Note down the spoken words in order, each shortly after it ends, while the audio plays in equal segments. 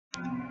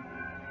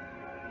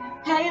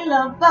Hey,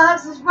 love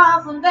bugs, it's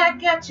Roslynn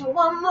back at you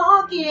one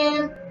more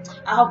again.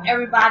 I hope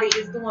everybody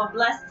is doing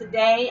blessed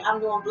today. I'm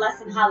doing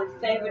blessed and highly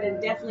favored,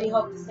 and definitely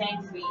hope the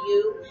same for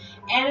you.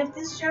 And if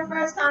this is your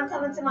first time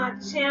coming to my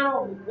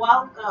channel,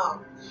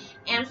 welcome.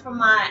 And for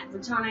my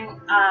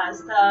returning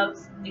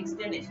subs,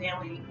 extended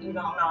family, you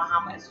don't know how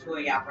much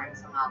joy y'all bring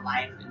to my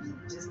life.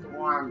 It's just the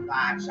warm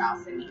vibes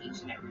y'all send me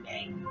each and every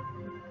day.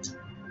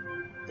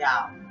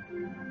 Y'all.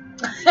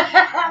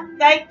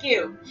 Thank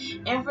you.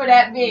 And for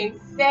that being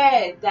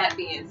said,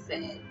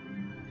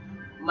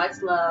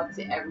 much love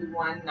to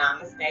everyone.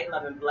 Namaste.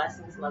 Love and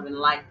blessings, love and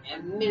light,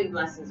 and many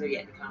blessings are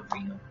yet to come for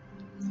you.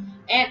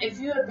 And if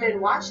you have been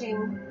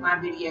watching my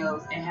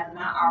videos and have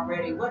not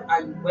already, what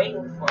are you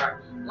waiting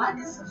for? Like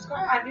and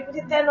subscribe. Even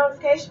hit that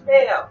notification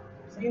bell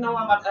so you know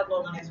when I'm about to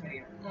upload my next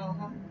video.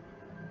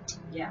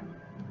 Yeah.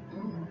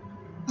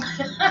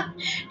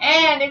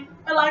 And if you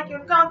feel like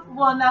you're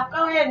comfortable enough,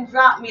 go ahead and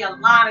drop me a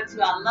line or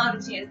two. I love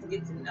a chance to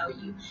get to know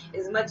you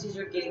as much as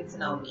you're getting to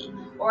know me.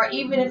 Or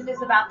even if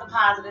it's about the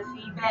positive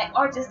feedback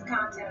or just the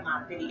content of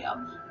my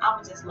video, I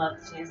would just love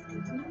the chance to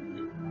get to know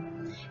you.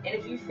 And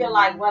if you feel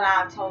like what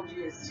I've told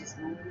you has just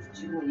moved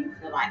you and you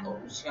feel like, oh,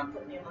 she's going to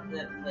put me on a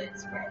good foot,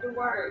 spread the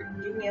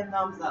word. Give me a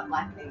thumbs up,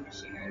 like, and even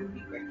share. It would be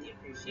greatly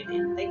appreciated.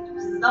 And thank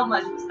you so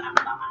much for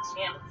stopping by my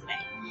channel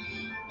today.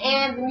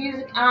 And the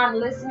music I'm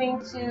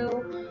listening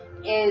to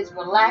is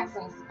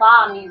relaxing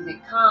spa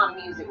music, calm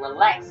music,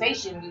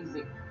 relaxation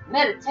music,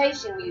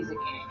 meditation music,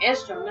 and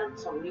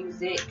instrumental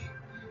music.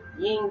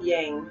 Yin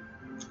Yang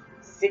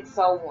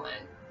 601.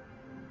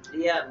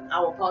 Yep, I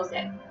will post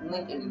that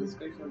link in the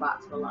description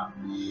box below.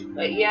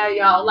 But yeah,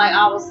 y'all, like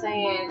I was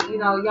saying, you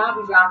know, y'all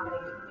be dropping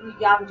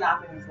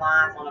these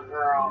lines on a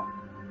girl.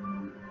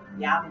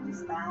 Y'all be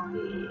just stop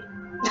it.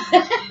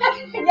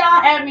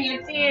 Y'all have me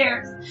in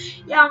tears.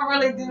 Y'all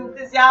really do,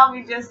 because y'all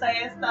be just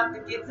saying stuff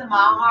to get to my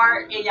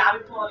heart, and y'all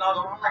be pulling on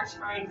the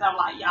heartstrings. I'm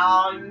like,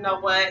 y'all, you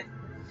know what?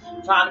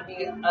 Trying to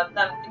be a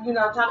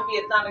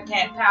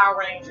Thundercat Power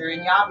Ranger,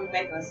 and y'all be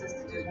making a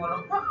sister just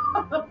want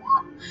to,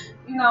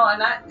 you know,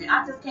 and I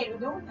just can't be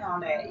doing all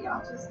that.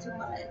 Y'all just too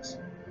much.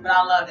 But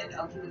I love it.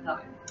 I'll keep it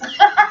coming.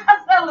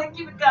 So like,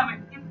 keep it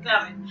coming. Keep it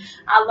coming.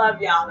 I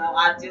love y'all though.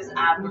 I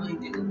really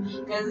do.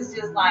 Because it's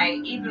just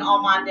like, even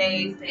on my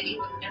days, that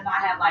even if I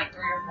have like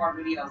 3 or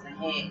 4 videos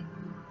ahead,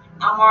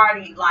 I'm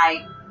already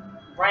like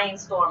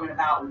brainstorming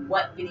about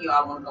what video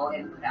I want to go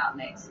ahead and put out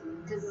next.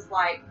 Because it's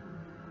like,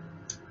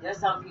 there's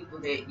some people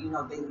that, you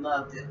know, they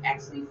love to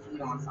actually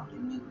feed on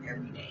something new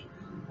every day.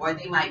 Or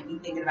they might be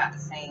thinking about the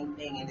same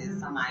thing and then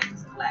somebody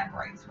just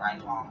collaborates right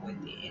along with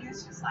it. And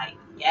it's just like,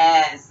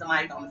 yes,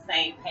 somebody's on the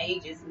same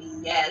page as me.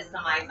 Yes,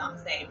 somebody's on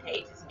the same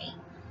page as me.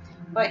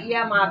 But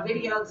yeah, my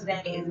video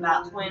today is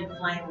about Twin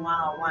Flame 101.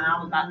 I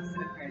was about to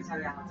sit up here and tell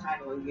you our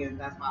title again.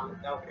 That's why I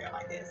looked over there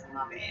like this.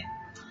 My bad.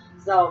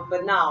 So,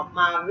 but no,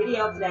 my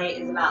video today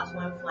is about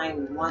Twin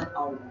Flame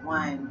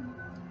 101.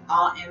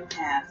 All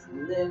empaths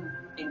live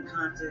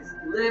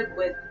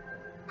with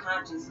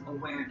conscious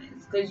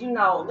awareness. Because, you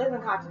know, live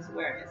in conscious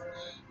awareness.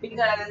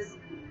 Because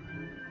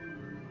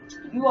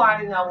you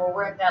already know when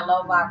we're at that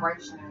low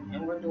vibration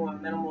and we're doing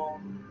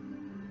minimal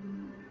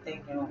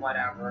thinking or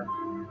whatever,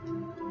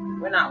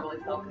 we're not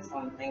really focused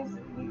on the things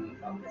that we need to be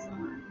focused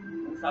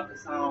on. We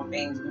focus on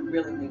things we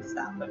really need to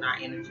stop putting our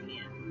energy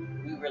in.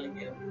 We really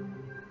do.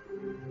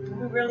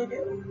 We really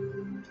do.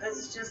 Because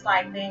it's just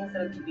like things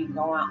that could be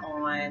going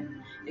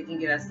on that can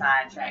get us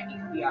sidetracked. It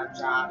could be our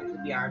job, it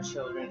could be our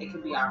children, it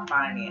could be our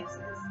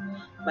finances.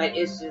 But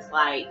it's just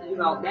like, you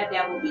know, that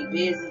devil be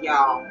busy,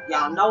 y'all.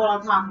 Y'all know what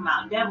I'm talking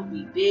about. Devil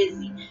be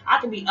busy. I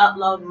can be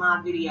uploading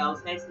my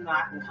videos. Next thing you know,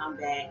 I can come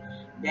back.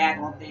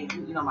 Daggone thing,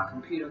 you know, my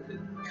computer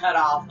could cut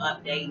off,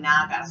 update.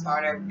 Now I got to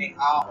start everything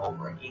all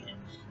over again.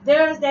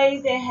 There's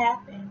days that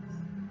happens.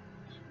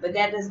 But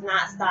that does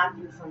not stop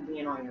you from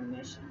being on your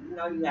mission. You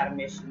know you got a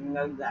mission. You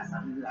know you got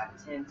something you got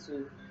to tend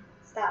to.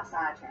 Stop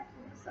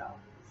sidetracking yourself.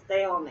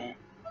 Stay on that.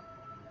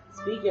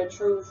 Speak your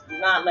truth. Do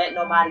not let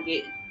nobody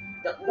get...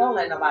 Don't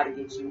let nobody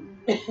get you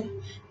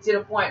to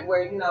the point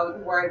where, you know, you're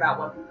worried about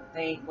what people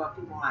think, what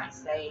people might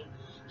say.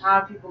 How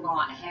are people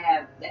going to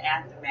have the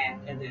aftermath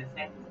and the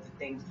effect of the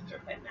things that you're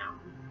putting out?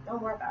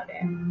 Don't worry about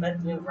that.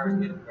 Let the universe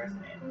do the rest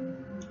of that.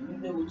 You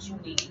do what you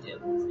need to do.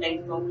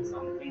 Stay focused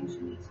on the things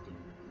you need to do.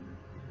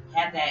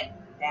 Have that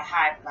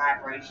high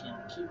vibration.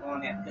 Keep on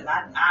that, because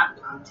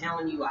I'm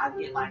telling you, I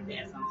get like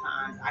that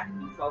sometimes. I can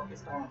be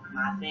focused on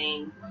my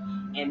thing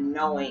and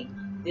knowing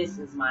this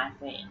is my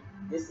thing.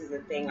 This is the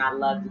thing I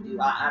love to do.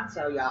 I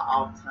tell y'all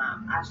all the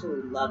time, I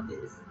truly love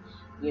this,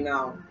 you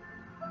know.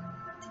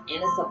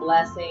 And it's a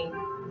blessing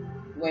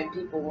when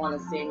people want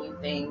to send you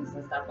things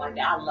and stuff like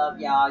that. I love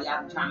y'all.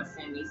 Y'all been trying to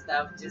send me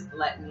stuff just to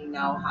let me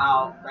know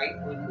how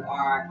grateful you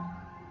are.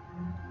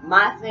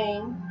 My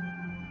thing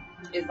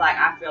is like,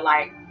 I feel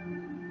like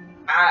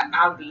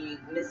I'll be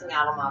missing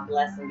out on my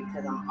blessing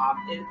because I'm off.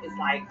 It's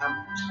like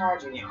I'm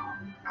charging y'all.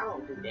 I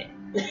don't do that.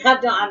 I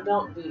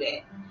don't do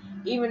that.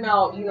 Even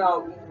though, you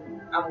know,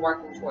 I'm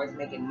working towards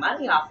making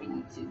money off of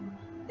YouTube.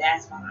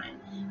 that's fine.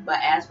 But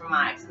as for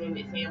my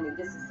extended family,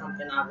 this is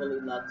something I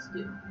really love to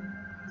do.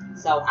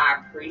 So I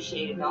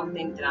appreciate it. Don't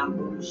think that I'm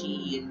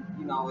bougie and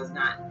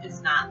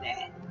it's not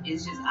that.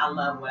 It's just I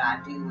love what I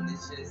do, and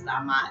it's just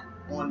I'm not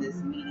on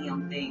this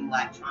medium thing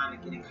like trying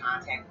to get in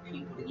contact with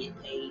people to get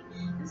paid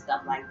and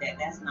stuff like that.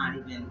 That's not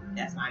even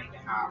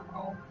how I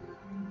roll.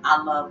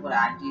 I love what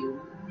I do.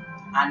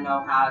 I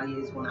know how it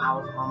is. When I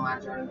was on my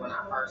journey when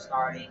I first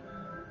started,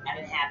 I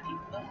didn't have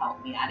people to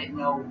help me. I didn't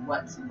know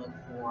what to look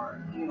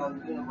for. The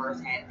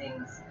universe had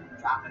things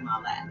drop in my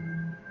lap.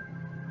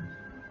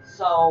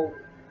 So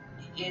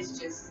it's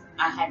just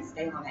I had to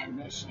stay on that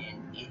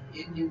mission.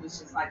 It was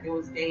just like there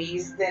was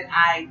days that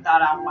I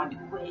thought I wanted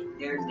to quit.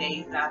 There's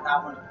days that I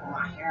thought I wanted to pull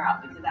my hair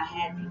out because I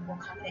had people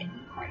coming at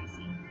me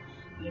crazy.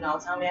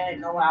 Tell me I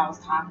didn't know what I was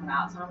talking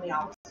about, tell me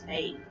I was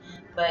fake.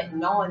 But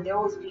knowing there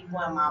was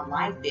people in my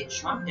life that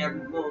trumped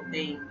every little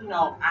thing,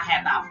 I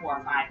had about 4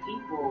 or 5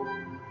 people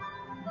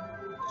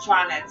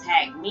trying to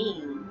attack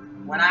me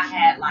when I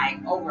had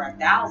like over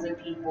 1,000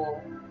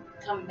 people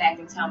coming back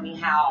and tell me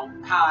how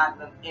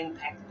I've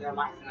impacted their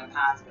life in a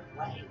positive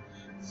way.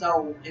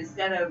 So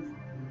instead of,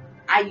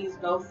 I use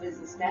both as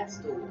a step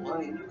stool. I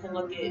mean, you can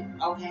look at,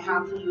 okay,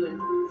 how can you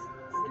improve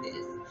for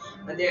this?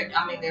 But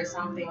there's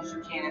some things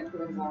you can't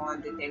improve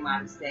on that they might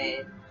have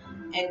said,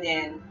 and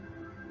then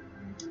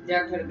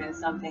there could have been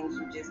some things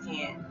you just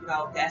can't.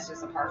 That's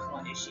just a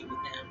personal issue with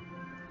them.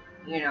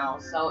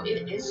 So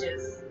it's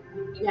just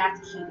you have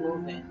to keep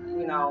moving.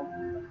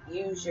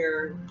 Use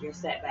your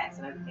setbacks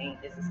and everything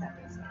as a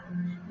stepping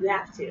stone. You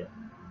have to.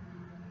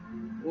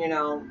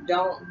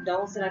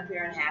 Don't sit up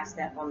here and half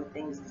step on the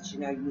things that you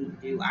need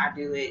to do. I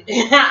do it.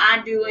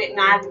 I do it, and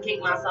I have to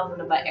kick myself in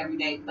the butt every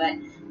day. But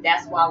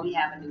that's why we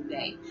have a new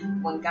day.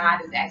 When God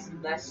has actually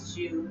blessed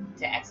you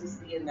to actually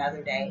see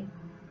another day,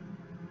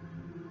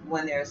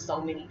 when there's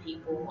so many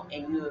people,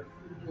 and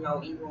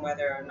even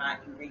whether or not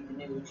you read the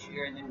news,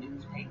 you're in the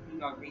newspaper, you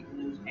don't read the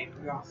newspaper,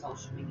 you're on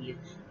social media,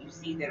 you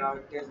see that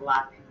there's a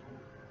lot of people,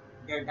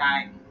 they're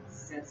dying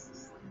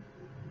senselessly,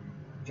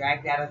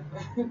 dragged out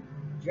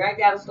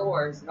of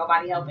stores,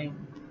 nobody helping.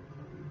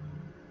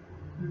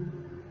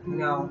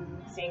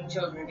 Seeing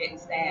children getting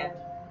stabbed.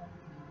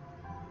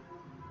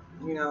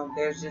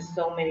 There's just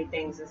so many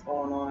things that's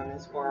going on in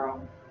this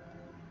world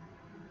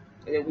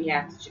that we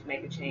have to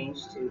make a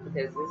change to,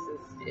 because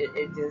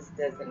it just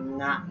does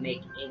not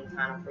make any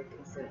kind of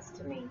freaking sense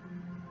to me.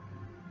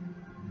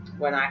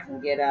 When I can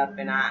get up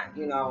and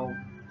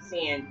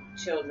seeing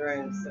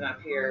children sit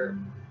up here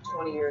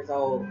 20 years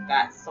old,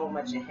 got so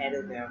much ahead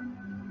of them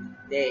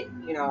that,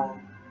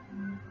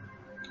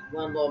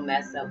 one little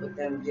mess up with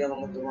them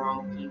dealing with the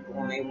wrong people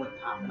and they went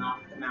popping off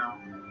the mouth,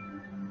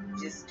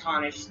 just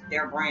tarnished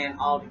their brand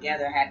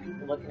altogether, had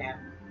people looking at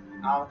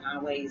them all kind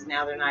of ways.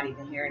 Now they're not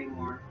even here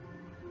anymore.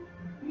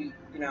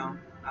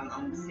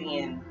 I'm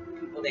seeing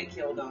people that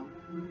killed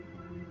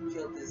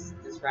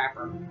this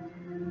rapper,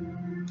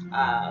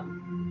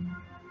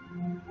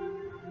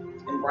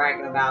 and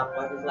bragging about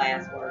what his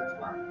last words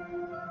were.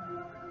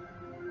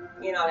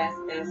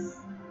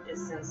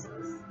 That's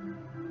senseless.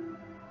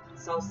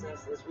 So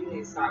senseless. We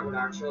need to start with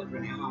our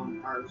children at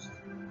home first.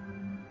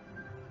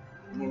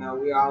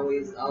 We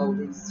always,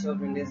 these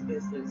children, this,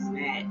 and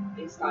that.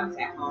 It starts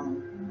at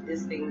home.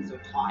 These things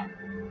are taught.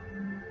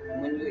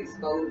 When you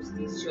expose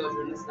these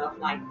children to stuff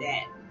like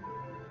that,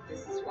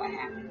 this is what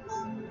happens.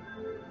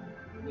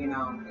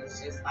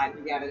 It's just like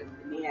we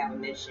have a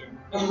mission.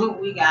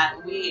 we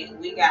got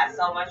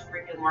so much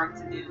freaking work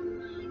to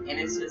do, and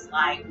it's just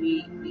like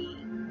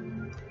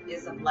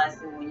it's a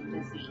blessing when you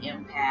can see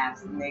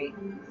empaths,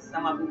 and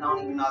some of them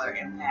don't even know they're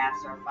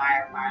empaths, or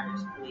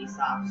firefighters, police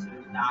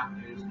officers,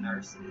 doctors,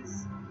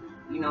 nurses.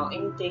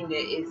 Anything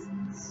that is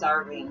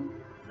serving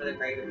for the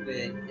greater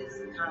good is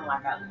kind of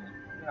like a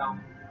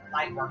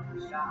light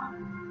worker's job.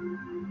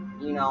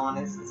 And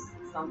this is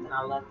something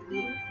I love to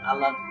do. I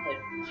love to put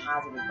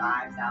positive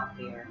vibes out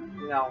there.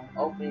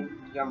 Open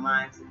your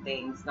mind to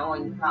things,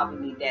 knowing you probably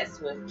need that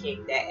swift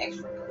kick, that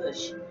extra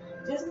push,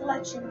 just to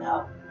let you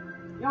know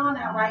you're on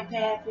that right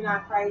path. You're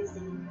not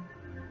crazy.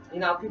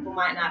 People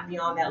might not be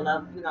on that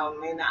level.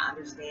 May not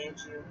understand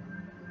you,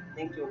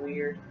 think you're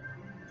weird,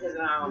 because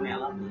they're not on that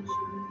level with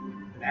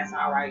you. That's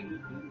all right. You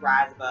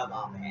rise above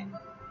all that.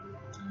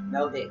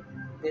 Know that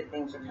good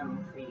things are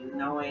coming for you.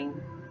 Knowing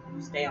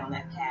you stay on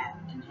that path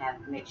and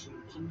make sure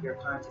you keep your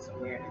conscious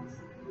awareness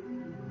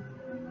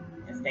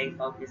and stay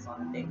focused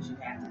on the things you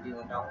have to do,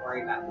 and don't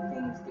worry about the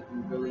things that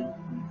you really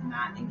need to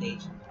not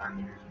engage in our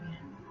energy in.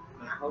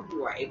 And I hope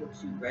you are able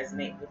to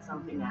resonate with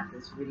something out of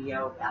this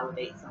video,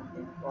 validate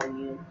something for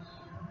you.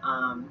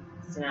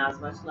 Send out as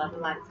much love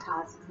and light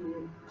as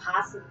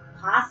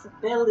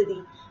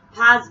possibility.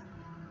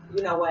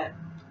 You know what?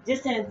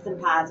 Just send some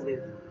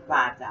positive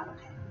vibes out,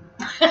 okay?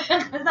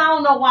 Because I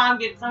don't know why I'm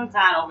getting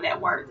tongue-tied over that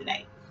word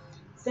today.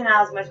 Send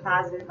out as much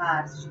positive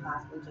vibes as you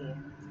possibly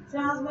can.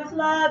 Send out as much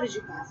love as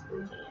you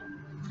possibly can.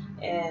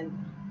 And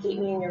keep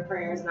me in your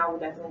prayers, and I will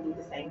definitely do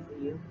the same for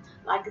you.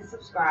 Like and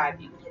subscribe.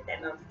 You can hit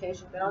that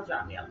notification bell.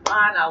 Drop me a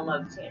line. I would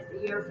love the chance to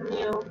hear from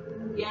you.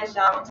 Yes,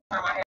 y'all, don't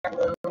turn my hair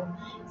blue.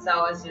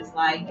 So it's just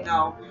like, you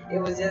know, it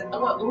was just,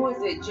 who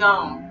is it?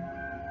 Joan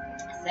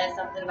said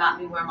something about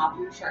me wearing my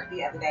blue shirt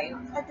the other day. And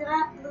I was like, did I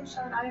have a blue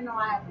shirt? I didn't know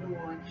I had blue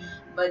on.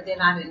 But then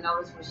I didn't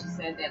notice when she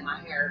said that my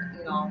hair,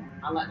 you know,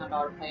 I let my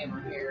daughter play in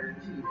my hair.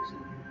 She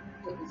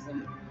put me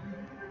some,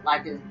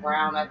 like, it's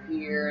brown up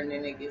here, and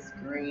then it gets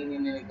green,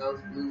 and then it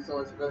goes blue. So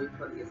it's really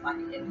pretty. It's like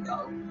an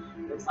indigo.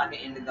 It looks like an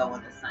indigo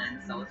in the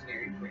sun. So it's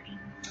very pretty.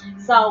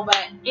 So,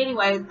 but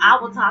anyways, I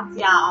will talk to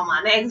y'all on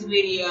my next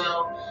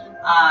video.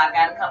 I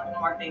got a couple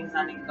more things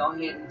I need to go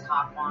ahead and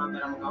talk on,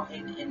 but I'm gonna go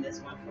ahead and end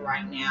this one for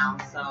right now.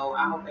 So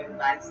I hope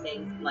everybody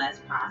stays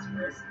blessed,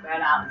 prosperous,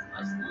 spread out as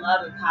much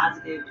love and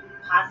positive.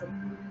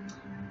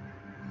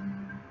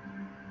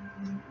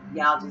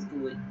 Y'all just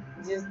do it.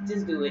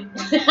 Just do it.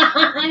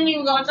 I ain't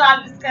even gonna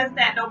try to discuss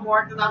that no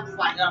more because I'm just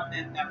like, oh,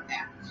 that's never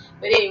that.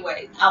 But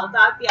anyways, I will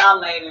talk to y'all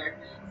later.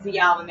 See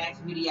y'all in the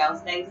next video.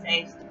 Stay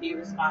safe, be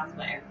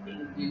responsible for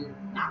everything you do.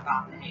 Knock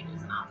off the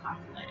haters, and I'll talk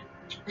to you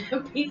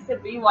later. Peace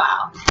and be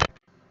wild.